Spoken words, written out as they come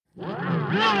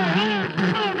The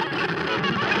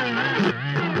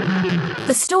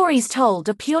stories told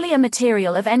are purely a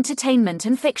material of entertainment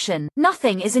and fiction.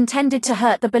 Nothing is intended to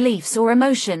hurt the beliefs or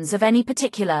emotions of any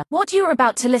particular. What you're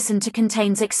about to listen to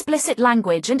contains explicit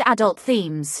language and adult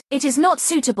themes. It is not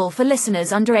suitable for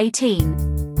listeners under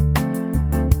 18.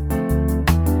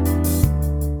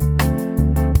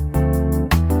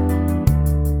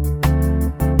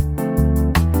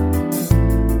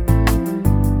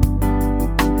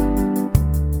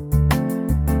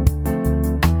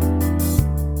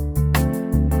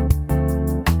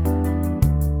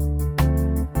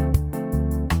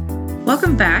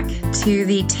 Welcome back to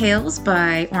the Tales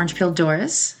by Orange Peel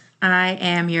Doris. I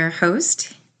am your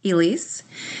host, Elise,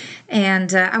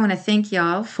 and I want to thank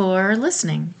y'all for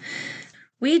listening.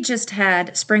 We just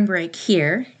had spring break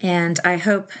here, and I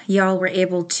hope y'all were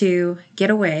able to get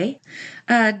away.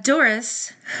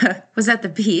 Doris was at the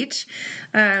beach,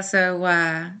 so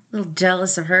a little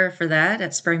jealous of her for that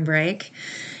at spring break.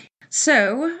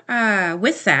 So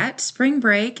with that, spring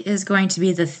break is going to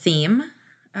be the theme.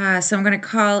 So I'm going to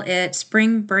call it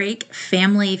Spring Break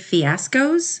Family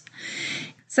Fiascos.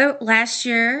 So last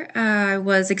year, I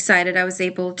was excited. I was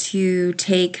able to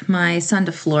take my son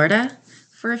to Florida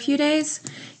for a few days,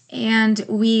 and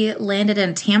we landed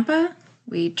in Tampa.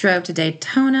 We drove to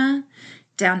Daytona,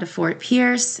 down to Fort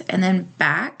Pierce, and then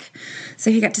back.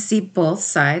 So he got to see both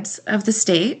sides of the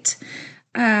state,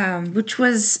 which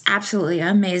was absolutely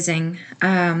amazing.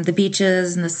 The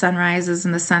beaches and the sunrises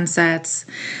and the sunsets.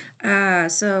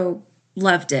 So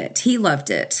loved it. He loved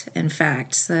it, in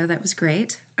fact. So that was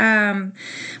great. But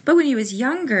when he was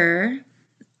younger,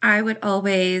 I would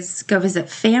always go visit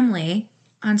family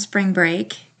on spring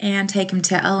break and take him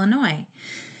to Illinois.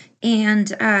 And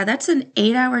that's an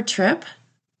 8-hour trip.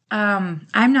 I'm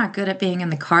not good at being in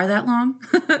the car that long.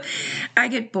 I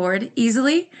get bored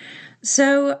easily.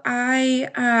 So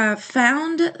I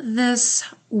found this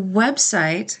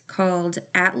website called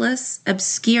Atlas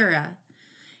Obscura,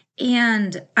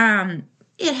 and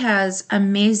it has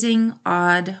amazing,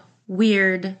 odd,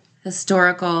 weird,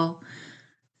 historical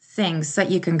things that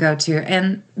you can go to.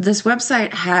 And this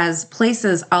website has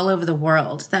places all over the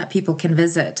world that people can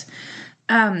visit.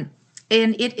 And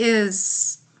it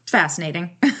is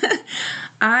fascinating.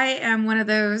 I am one of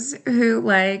those who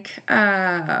like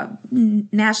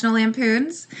National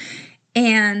Lampoons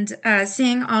and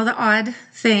seeing all the odd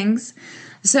things.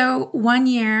 So one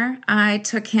year I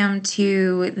took him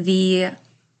to the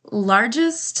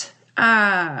largest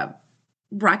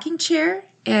rocking chair,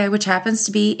 which happens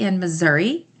to be in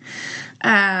Missouri.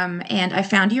 And I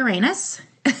found Uranus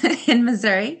in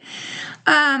Missouri.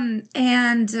 And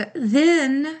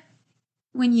then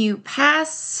when you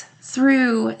pass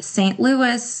through St.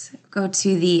 Louis, go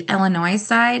to the Illinois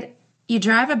side, you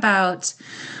drive about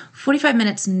 45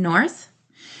 minutes north,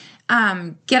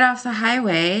 get off the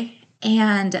highway,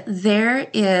 and there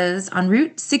is, on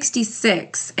Route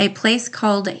 66, a place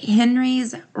called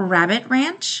Henry's Rabbit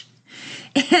Ranch.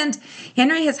 And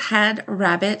Henry has had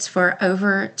rabbits for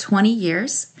over 20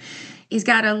 years. He's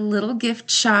got a little gift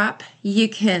shop. You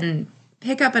can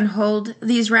pick up and hold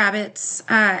these rabbits.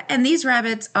 And these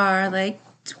rabbits are like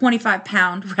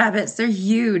 25-pound rabbits. They're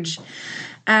huge.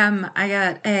 I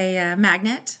got a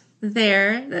magnet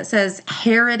there that says,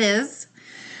 "Here it is."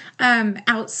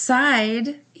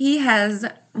 Outside, he has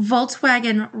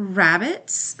Volkswagen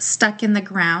rabbits stuck in the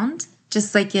ground,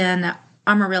 just like in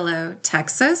Amarillo,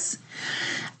 Texas.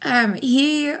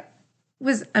 He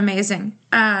was amazing.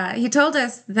 He told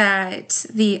us that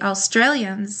the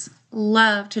Australians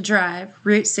love to drive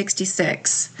Route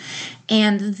 66,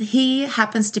 and he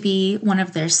happens to be one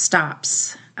of their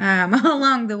stops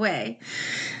along the way.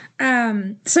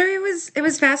 So it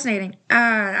was fascinating.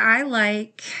 I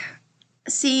like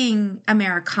seeing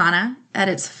Americana at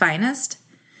its finest,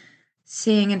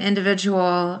 seeing an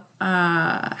individual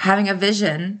having a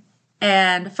vision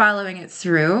and following it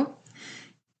through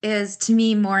is to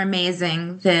me more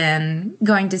amazing than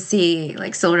going to see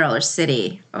like Silver Dollar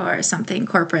City or something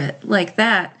corporate like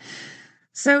that.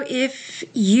 So if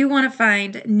you want to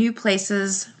find new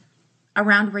places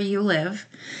around where you live,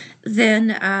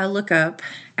 then look up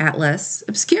Atlas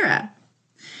Obscura.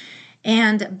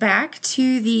 And back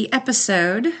to the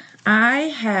episode, I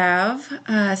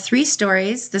have 3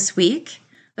 stories this week.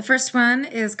 The first one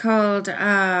is called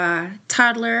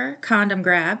Toddler Condom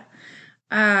Grab,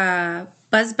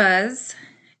 Buzz Buzz,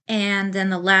 and then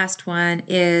the last one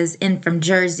is In From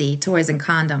Jersey, Toys and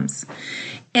Condoms.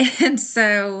 And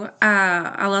so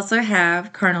I'll also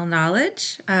have Carnal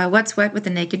Knowledge, What's What with the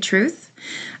Naked Truth,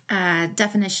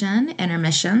 Definition,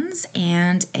 Intermissions,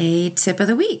 and a Tip of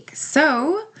the Week.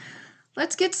 So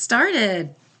let's get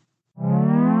started.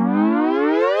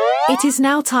 It is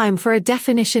now time for a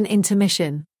definition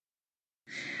intermission.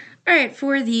 All right,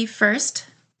 for the first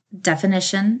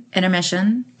definition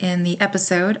intermission in the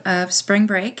episode of Spring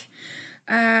Break,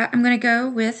 I'm going to go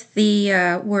with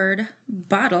the word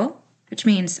bottle, which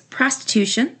means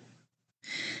prostitution.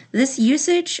 This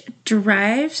usage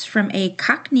derives from a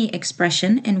Cockney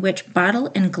expression in which bottle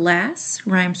and glass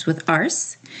rhymes with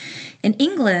arse. In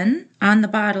England, on the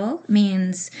bottle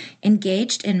means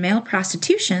engaged in male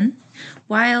prostitution,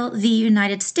 while the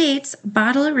United States,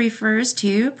 bottle refers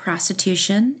to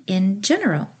prostitution in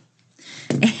general.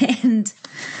 And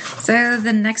so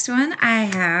the next one I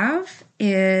have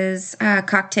is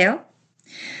cocktail.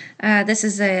 This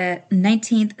is a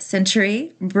 19th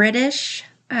century British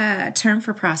term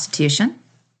for prostitution.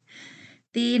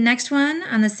 The next one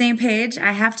on the same page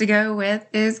I have to go with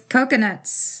is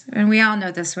coconuts. And we all know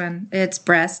this one. It's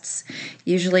breasts,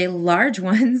 usually large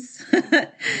ones.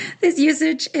 This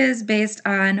usage is based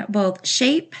on both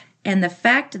shape and the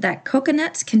fact that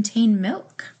coconuts contain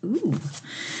milk. Ooh.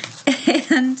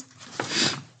 And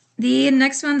the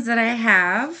next ones that I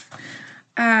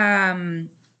have,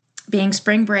 being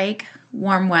spring break,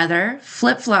 warm weather,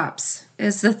 flip-flops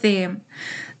is the theme.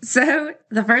 So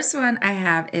the first one I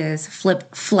have is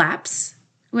flip flaps,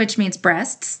 which means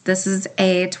breasts. This is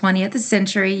a 20th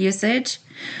century usage,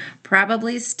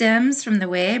 probably stems from the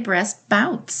way breasts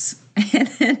bounce. And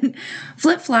then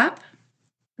flip flop,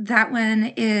 that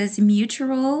one is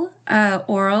mutual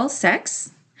oral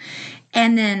sex.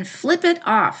 And then flip it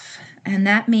off, and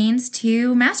that means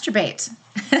to masturbate.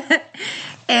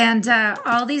 And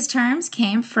all these terms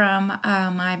came from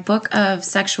my book of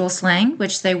sexual slang,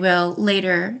 which they will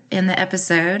later in the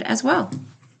episode as well.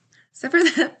 So for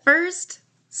the first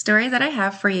story that I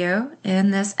have for you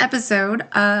in this episode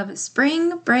of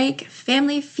Spring Break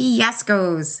Family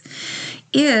Fiascos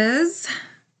is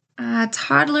a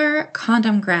toddler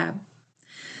condom grab.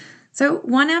 So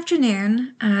one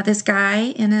afternoon, this guy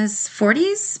in his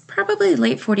 40s, probably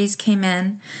late 40s, came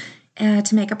in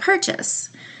to make a purchase.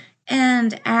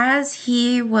 And as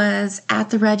he was at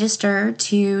the register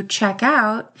to check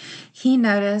out, he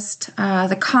noticed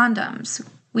the condoms.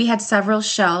 We had several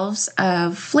shelves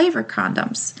of flavored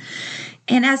condoms.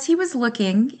 And as he was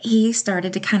looking, he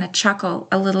started to kind of chuckle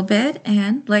a little bit.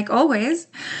 And like always,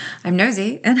 I'm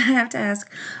nosy and I have to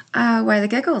ask, why the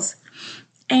giggles?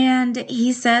 And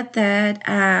he said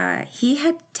that he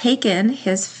had taken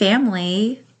his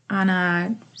family on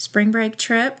a spring break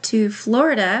trip to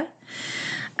Florida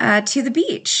to the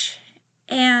beach.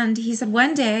 And he said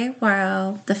one day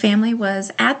while the family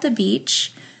was at the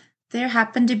beach, there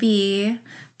happened to be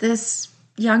this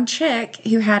young chick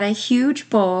who had a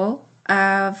huge bowl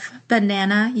of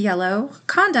banana yellow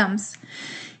condoms.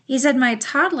 He said my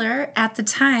toddler at the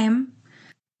time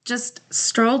just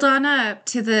strolled on up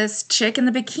to this chick in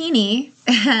the bikini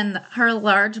and her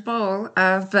large bowl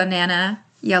of banana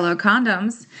yellow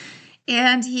condoms,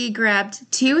 and he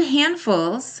grabbed 2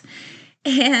 handfuls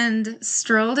and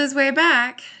strolled his way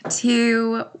back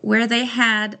to where they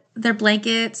had their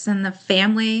blankets and the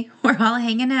family were all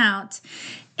hanging out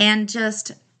and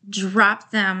just dropped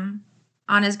them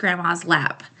on his grandma's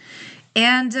lap.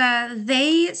 And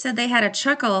they said they had a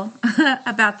chuckle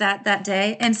about that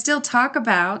day and still talk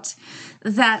about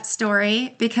that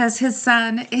story because his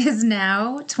son is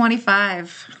now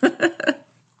 25.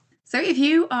 So if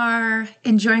you are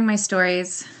enjoying my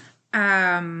stories,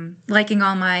 liking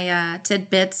all my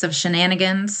tidbits of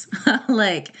shenanigans,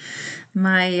 like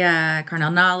my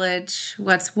carnal knowledge,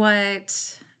 what's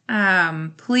what,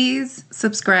 please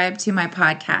subscribe to my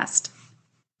podcast.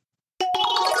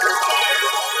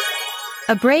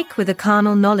 A break with a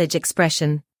carnal knowledge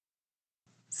expression.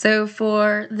 So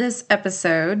for this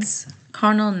episode's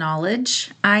carnal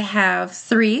knowledge, I have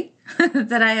 3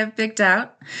 that I have picked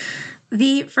out.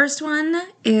 The first one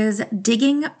is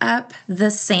digging up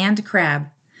the sand crab,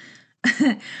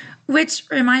 which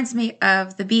reminds me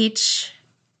of the beach.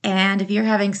 And if you're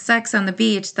having sex on the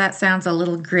beach, that sounds a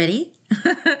little gritty.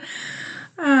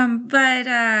 But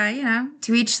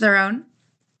to each their own.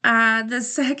 The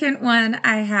second one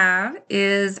I have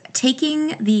is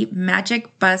taking the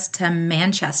magic bus to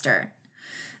Manchester.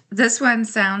 This one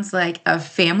sounds like a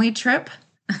family trip.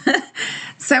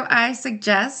 So I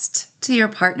suggest to your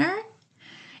partner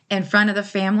in front of the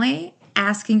family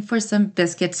asking for some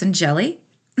biscuits and jelly.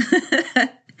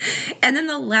 And then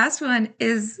the last one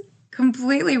is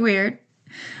completely weird,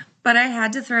 but I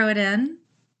had to throw it in.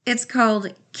 It's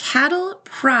called cattle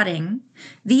prodding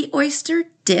the oyster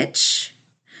ditch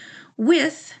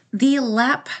with the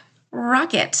lap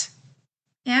rocket.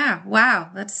 Yeah,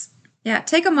 wow.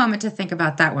 Take a moment to think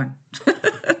about that one.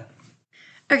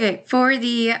 Okay, for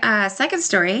the second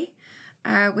story,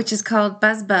 which is called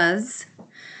Buzz Buzz,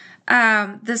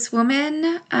 this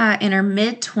woman in her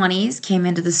mid-20s came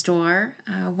into the store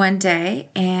one day,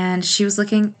 and she was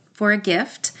looking for a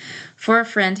gift for a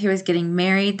friend who was getting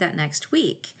married that next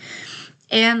week.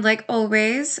 And like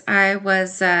always, I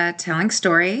was telling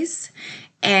stories,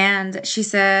 and she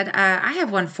said, I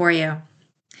have one for you.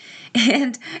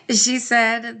 And she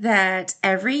said that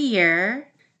every year,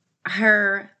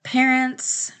 her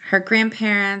parents, her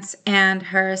grandparents, and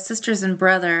her sisters and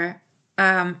brother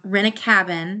rent a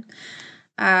cabin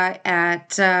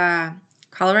at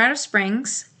Colorado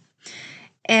Springs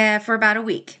for about a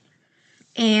week.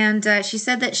 And she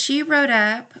said that she rode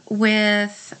up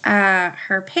with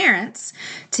her parents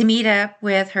to meet up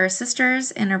with her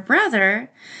sisters and her brother.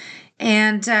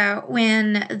 And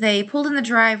when they pulled in the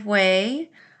driveway,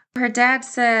 her dad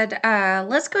said,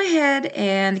 let's go ahead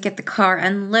and get the car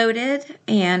unloaded.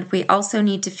 And we also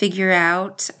need to figure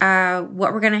out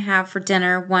what we're going to have for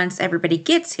dinner once everybody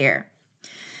gets here.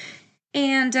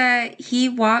 And he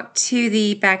walked to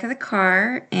the back of the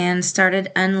car and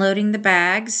started unloading the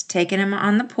bags, taking them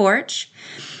on the porch.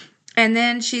 And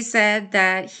then she said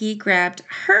that he grabbed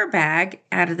her bag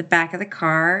out of the back of the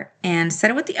car and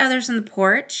set it with the others on the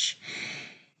porch.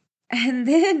 And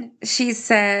then she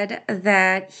said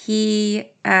that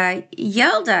he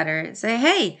yelled at her and said,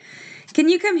 hey, can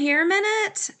you come here a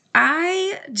minute?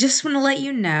 I just want to let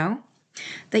you know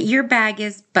that your bag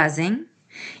is buzzing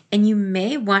and you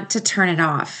may want to turn it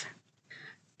off.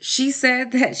 She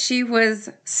said that she was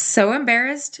so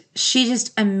embarrassed, she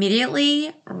just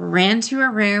immediately ran to her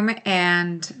room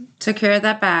and took care of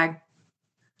that bag.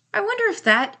 I wonder if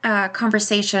that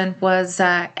conversation was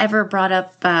ever brought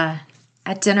up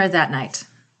at dinner that night.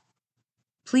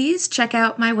 Please check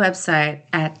out my website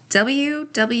at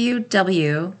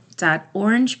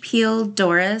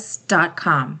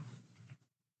www.orangepeeldoris.com.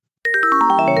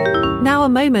 Now a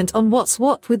moment on What's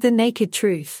What with the Naked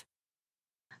Truth.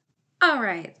 All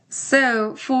right,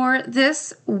 so for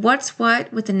this What's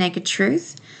What with the Naked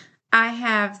Truth, I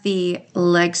have the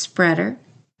leg spreader,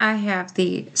 I have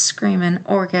the screaming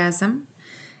orgasm,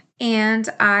 and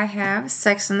I have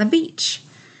sex on the beach.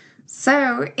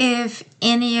 So if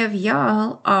any of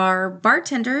y'all are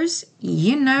bartenders,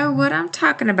 you know what I'm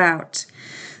talking about.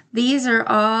 These are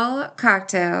all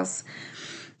cocktails.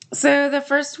 So the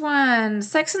first one,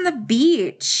 Sex on the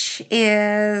Beach,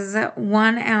 is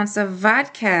 1 ounce of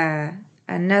vodka,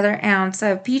 another ounce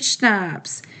of peach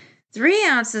schnapps, 3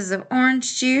 ounces of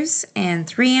orange juice, and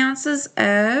 3 ounces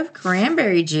of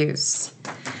cranberry juice.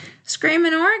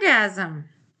 Screaming orgasm.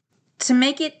 To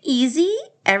make it easy,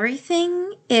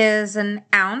 everything is 1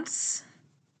 ounce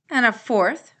and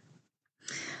 1/4.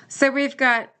 So we've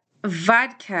got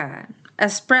vodka,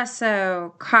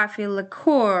 espresso, coffee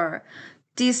liqueur,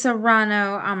 Di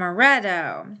Serrano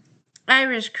Amaretto,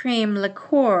 Irish cream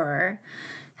liqueur,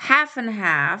 half and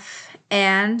half,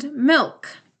 and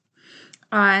milk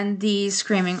on the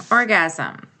screaming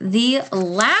orgasm. The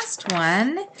last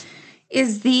one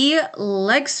is the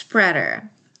leg spreader,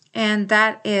 and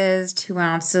that is 2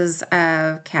 ounces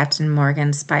of Captain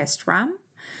Morgan spiced rum,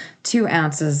 2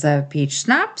 ounces of peach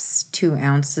schnapps, 2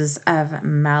 ounces of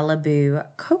Malibu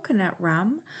coconut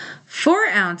rum, 4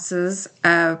 ounces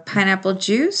of pineapple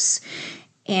juice,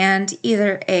 and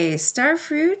either a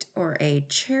starfruit or a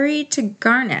cherry to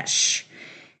garnish.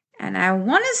 And I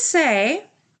want to say,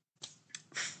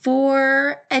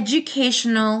 for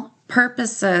educational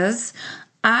purposes,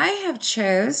 I have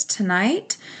chose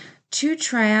tonight to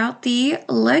try out the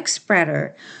leg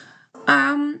spreader,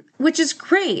 which is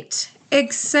great,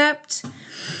 except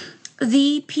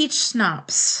the peach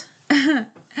schnapps.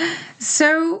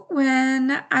 So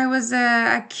when I was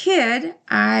a kid,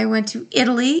 I went to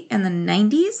Italy in the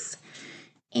 90s,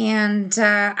 and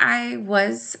I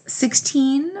was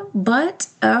 16, but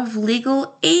of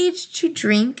legal age to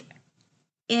drink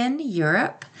in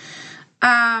Europe.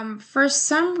 For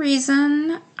some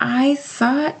reason, I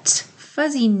thought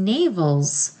fuzzy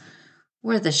navels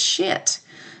were the shit.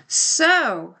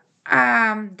 So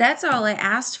that's all I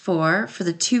asked for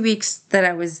the 2 weeks that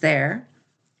I was there.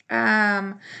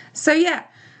 So yeah,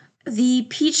 the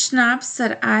peach schnapps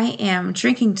that I am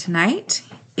drinking tonight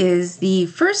is the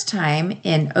first time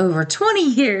in over 20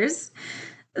 years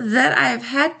that I've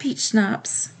had peach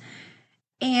schnapps.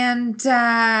 And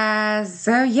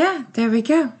so yeah, there we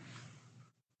go.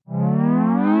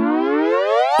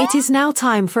 It is now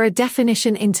time for a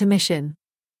definition intermission.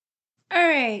 All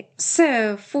right,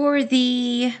 so for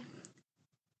the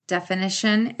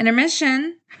definition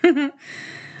intermission,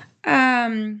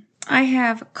 I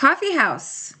have coffee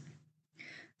house.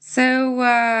 So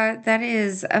that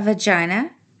is a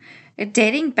vagina,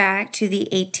 dating back to the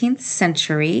 18th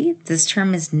century. This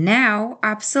term is now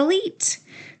obsolete.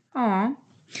 Aw.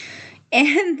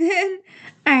 And then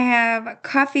I have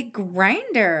coffee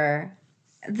grinder.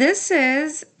 This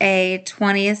is a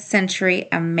 20th century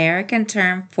American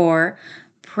term for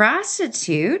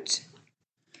prostitute.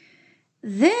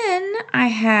 Then I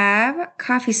have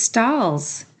coffee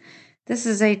stalls. This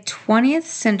is a 20th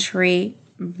century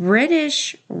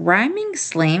British rhyming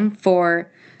slang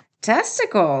for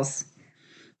testicles,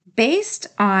 based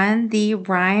on the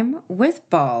rhyme with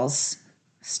balls.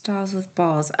 Stalls with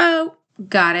balls. Oh,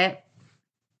 got it.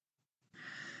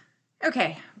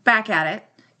 Okay, back at it.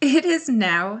 It is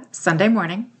now Sunday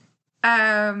morning.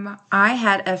 I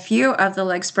had a few of the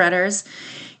leg spreaders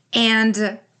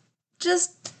and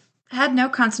just had no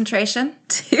concentration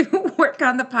to work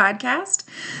on the podcast.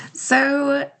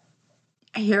 So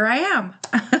here I am.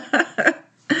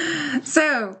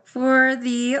 So for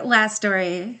the last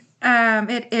story,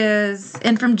 it is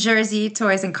in from Jersey,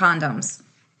 Toys and Condoms.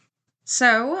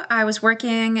 So I was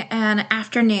working an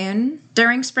afternoon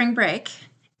during spring break,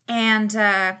 and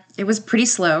it was pretty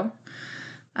slow.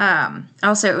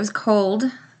 Also, it was cold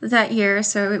that year,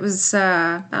 so it was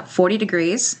about 40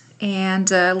 degrees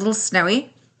and a little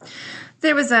snowy.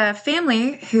 There was a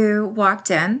family who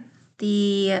walked in.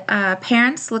 The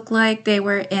parents looked like they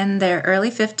were in their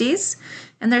early 50s,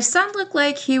 and their son looked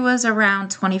like he was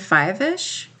around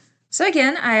 25-ish. So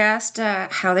again, I asked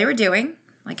how they were doing,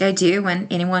 like I do when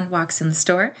anyone walks in the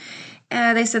store.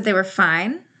 They said they were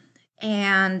fine.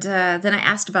 And then I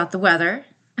asked about the weather,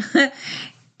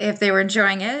 if they were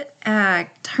enjoying it.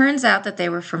 Turns out that they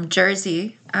were from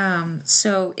Jersey,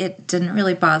 so it didn't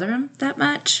really bother them that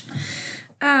much.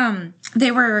 They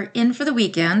were in for the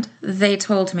weekend, they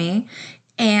told me,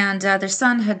 and their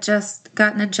son had just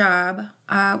gotten a job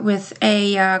with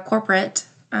a corporate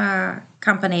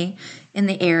company in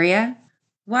the area.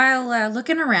 While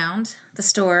looking around the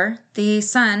store, the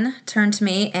son turned to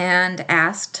me and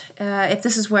asked if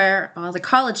this is where all the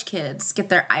college kids get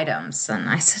their items. And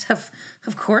I said,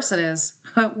 of course it is.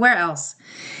 Where else?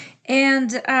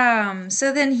 And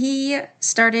so then he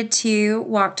started to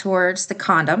walk towards the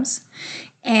condoms.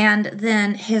 And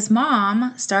then his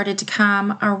mom started to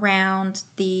come around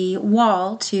the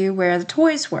wall to where the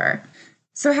toys were.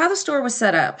 So how the store was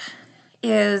set up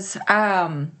is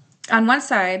on one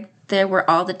side, there were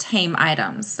all the tame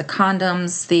items, the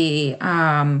condoms, the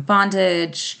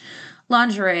bondage,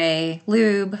 lingerie,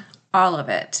 lube, all of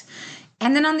it.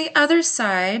 And then on the other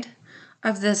side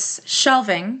of this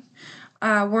shelving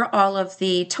were all of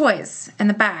the toys in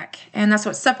the back. And that's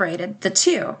what separated the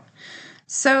two.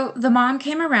 So the mom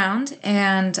came around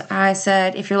and I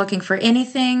said, if you're looking for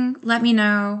anything, let me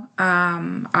know.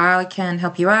 I can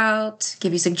help you out,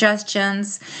 give you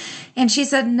suggestions. And she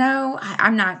said, no,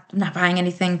 I'm not buying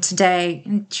anything today.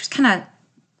 And she was kind of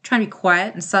trying to be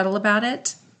quiet and subtle about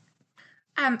it.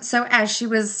 So as she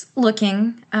was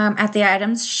looking at the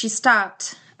items, she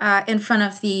stopped in front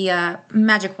of the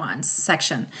magic wands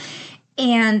section.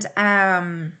 And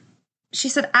she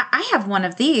said, I have one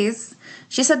of these.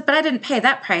 She said, but I didn't pay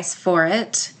that price for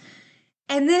it.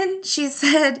 And then she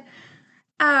said,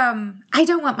 I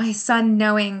don't want my son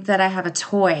knowing that I have a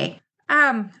toy.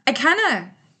 I kind of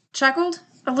chuckled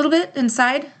a little bit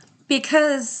inside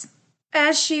because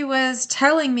as she was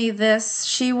telling me this,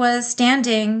 she was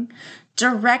standing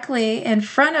directly in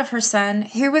front of her son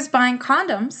who was buying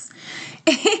condoms.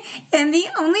 And the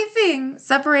only thing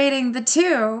separating the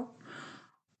two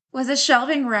was a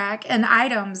shelving rack and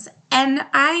items. And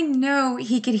I know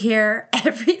he could hear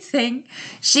everything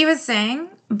she was saying,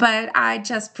 but I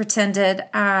just pretended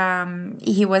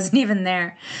he wasn't even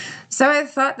there. So I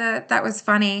thought that was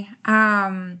funny.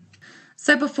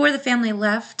 So before the family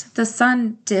left, the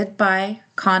son did buy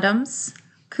condoms.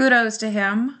 Kudos to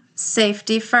him.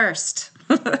 Safety first.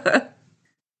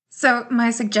 So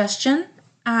my suggestion,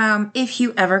 if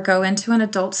you ever go into an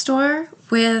adult store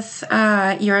with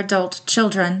your adult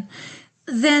children,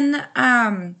 then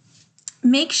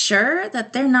make sure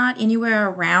that they're not anywhere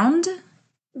around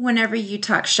whenever you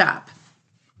talk shop.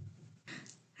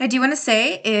 I do want to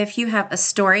say, if you have a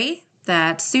story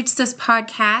that suits this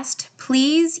podcast,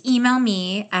 please email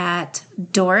me at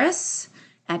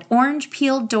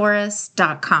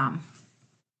doris@orangepeeldoris.com.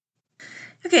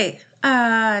 Okay,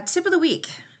 tip of the week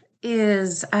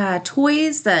is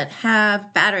toys that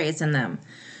have batteries in them.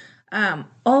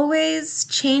 Always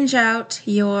change out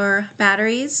your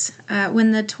batteries.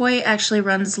 When the toy actually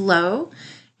runs low,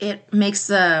 it makes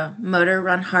the motor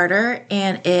run harder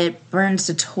and it burns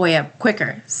the toy up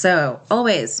quicker. So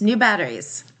always new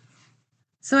batteries.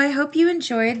 So I hope you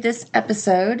enjoyed this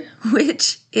episode,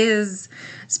 which is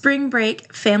Spring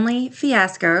Break Family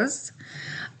Fiascos,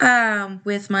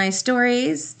 with my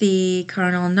stories, the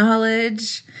carnal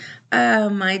knowledge,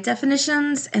 my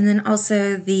definitions, and then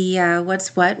also the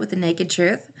what's what with the naked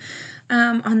truth.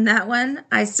 On that one,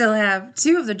 I still have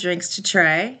 2 of the drinks to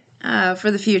try for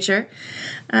the future,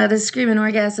 the Screaming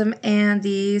Orgasm and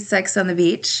the Sex on the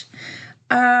Beach.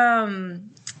 Also,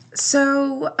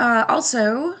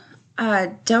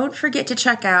 don't forget to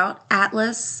check out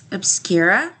Atlas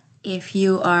Obscura if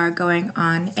you are going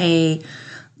on a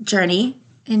journey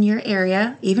in your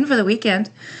area, even for the weekend,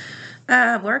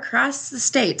 or across the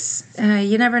states.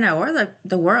 You never know, or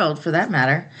the world for that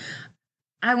matter.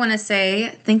 I want to say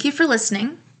thank you for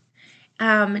listening.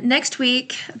 Next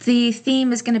week, the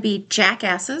theme is going to be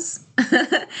jackasses.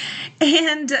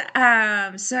 And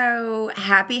so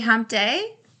happy hump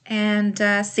day, and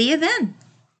see you then.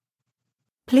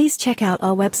 Please check out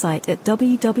our website at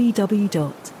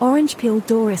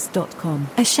www.orangepeeldoris.com.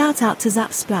 A shout out to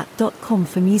zapsplat.com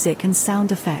for music and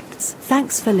sound effects.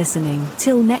 Thanks for listening.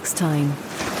 Till next time.